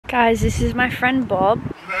Guys, this is my friend Bob.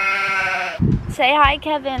 Say hi,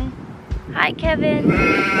 Kevin. Hi, Kevin.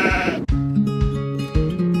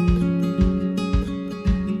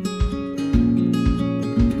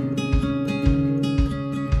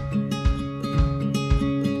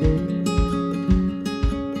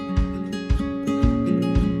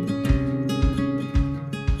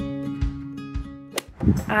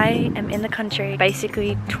 I am in the country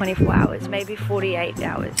basically 24 hours, maybe 48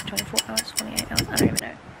 hours, 24 hours, 28 hours, I don't even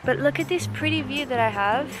know. But look at this pretty view that I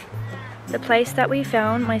have. The place that we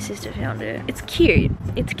found, my sister found it. It's cute,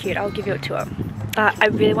 I'll give you a tour. I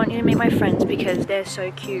really want you to meet my friends because they're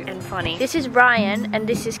so cute and funny. This is Ryan and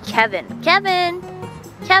this is Kevin. Kevin,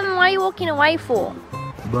 why are you walking away for?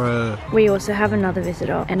 Bruh. We also have another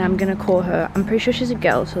visitor and I'm gonna call her, I'm pretty sure she's a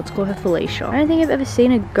girl, so let's call her Felicia. I don't think I've ever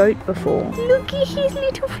seen a goat before. Look at his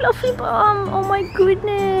little fluffy bum, oh my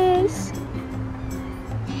goodness.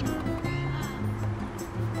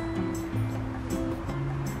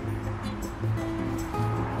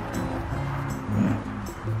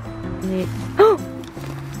 Oh!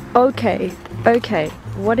 Okay,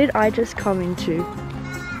 what did I just come into?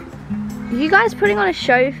 You guys putting on a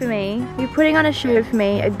show for me? You're putting on a show for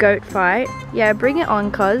me, a goat fight? Yeah, bring it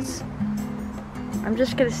on, cuz. I'm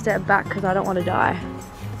just gonna step back because I don't want to die.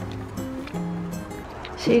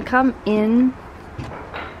 So you come in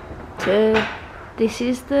to, this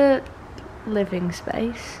is the living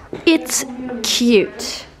space. It's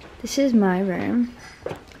cute. This is my room.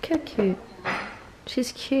 Look how cute.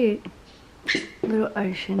 She's cute. Little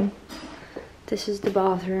ocean. This is the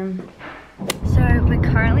bathroom. So we're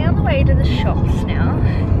currently on the way to the shops now.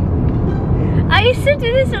 I used to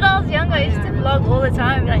do this when I was younger. I used to vlog all the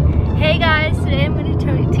time. Be like, hey guys, today I'm going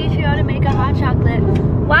to teach you how to make a hot chocolate.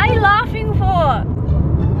 Why are you laughing for?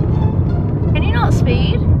 Can you not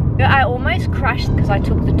speed? I almost crashed because I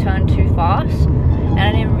took the turn too fast and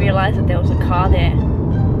I didn't realize that there was a car there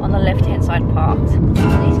on the left hand side parked.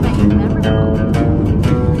 These make it memorable.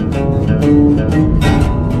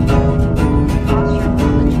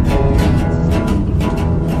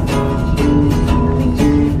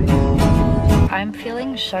 I'm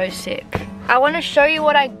feeling so sick. I want to show you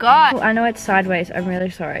what I got. I know it's sideways, I'm really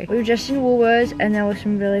sorry. We were just in Woolworths and there were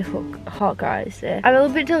some really hot guys there. I'm a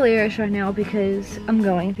little bit delirious right now because I'm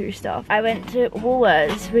going through stuff. I went to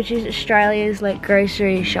Woolworths, which is Australia's like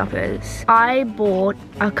grocery shoppers. I bought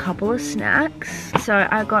a couple of snacks. So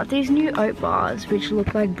I got these new oat bars which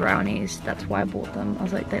look like brownies. That's why I bought them. I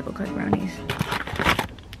was like, they look like brownies.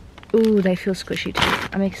 Ooh, they feel squishy too.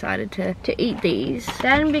 I'm excited to eat these.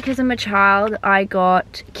 Then because I'm a child, I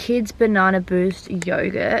got Kids Banana Boost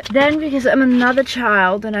yogurt. Then because I'm another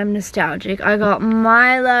child and I'm nostalgic, I got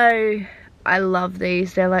Milo. I love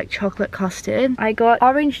these. They're like chocolate custard. I got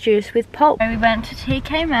orange juice with pulp. We went to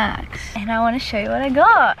TK Maxx and I want to show you what I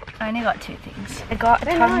got. I only got two things. I got a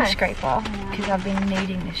tongue scraper because I've been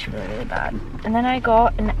needing this really bad. And then I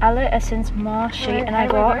got an Aloe Essence mask sheet and I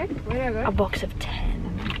got a box of 10.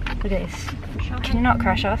 Look at this. Can you not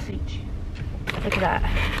crash us? Look at that.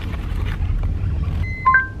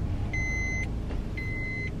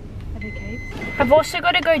 I've also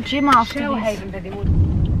got to go gym after this.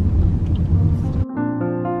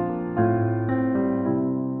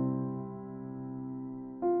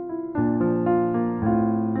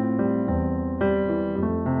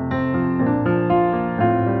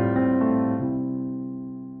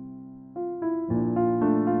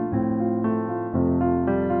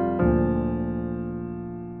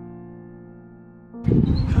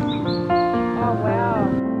 Oh wow.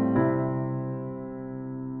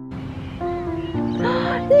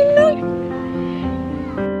 Look.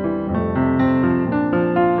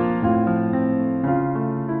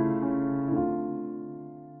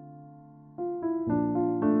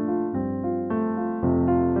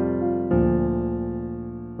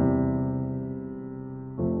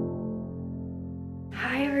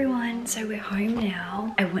 Hi everyone, so we're home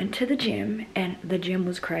now. I went to the gym and the gym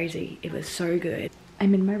was crazy. It was so good.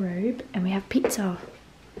 I'm in my robe and we have pizza,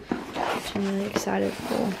 which I'm really excited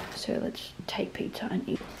for. So let's take pizza and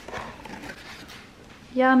eat.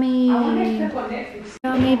 Yummy!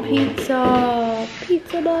 Yummy pizza!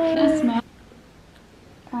 Pizza ball!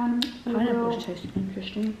 Pineapples taste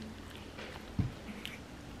interesting.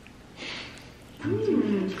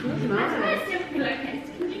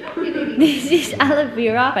 This is aloe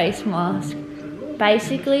vera face mask.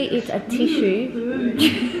 Basically, it's a tissue.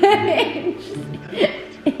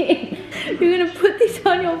 You're gonna put this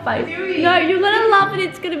on your face. No, you're gonna love it.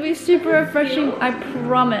 It's gonna be super refreshing. I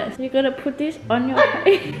promise. You're gonna put this on your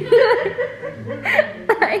face.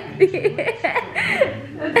 Like this.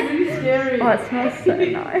 That's really scary. Oh, it smells so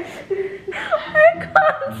nice. I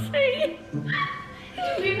can't see.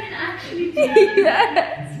 Women actually do that.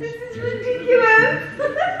 Yes. This is ridiculous.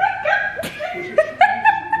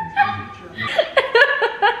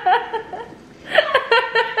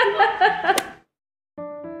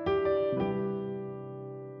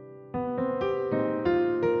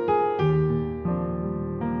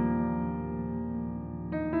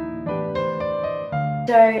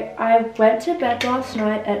 So I went to bed last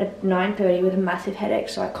night at 9:30 with a massive headache,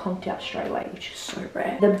 so I conked out straight away, which is so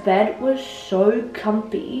rare. The bed was so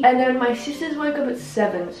comfy, and then my sisters woke up at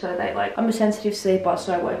 7, so they like, I'm a sensitive sleeper,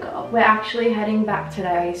 so I woke up. We're actually heading back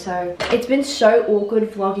today, so it's been so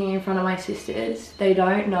awkward vlogging in front of my sisters. They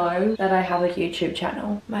don't know that I have a YouTube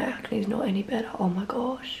channel. My acne is not any better. Oh my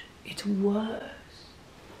gosh, it's worse.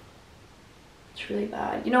 It's really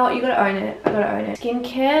bad. You know what, you gotta own it. I gotta own it.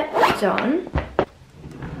 Skincare done.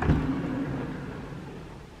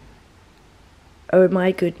 Oh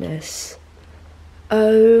my goodness.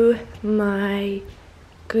 Oh my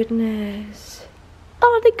goodness.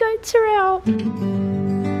 Oh, the goats are out.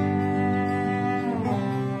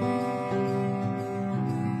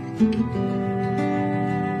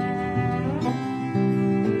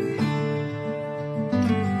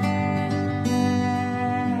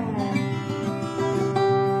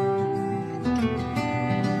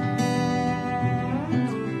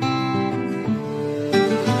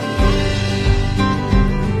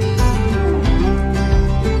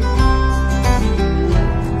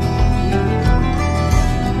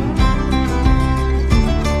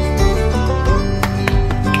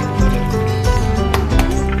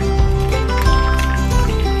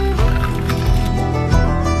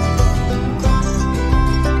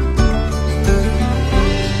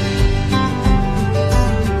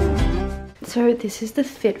 So this is the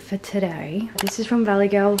fit for today. This is from Valley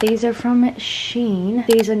Girl. These are from Shein.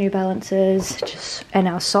 These are New Balances, and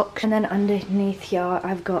our socks. And then underneath here,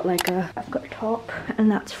 I've got a top,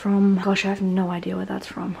 and that's from, gosh, I have no idea where that's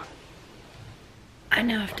from. I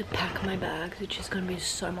now have to pack my bags, which is gonna be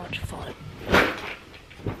so much fun.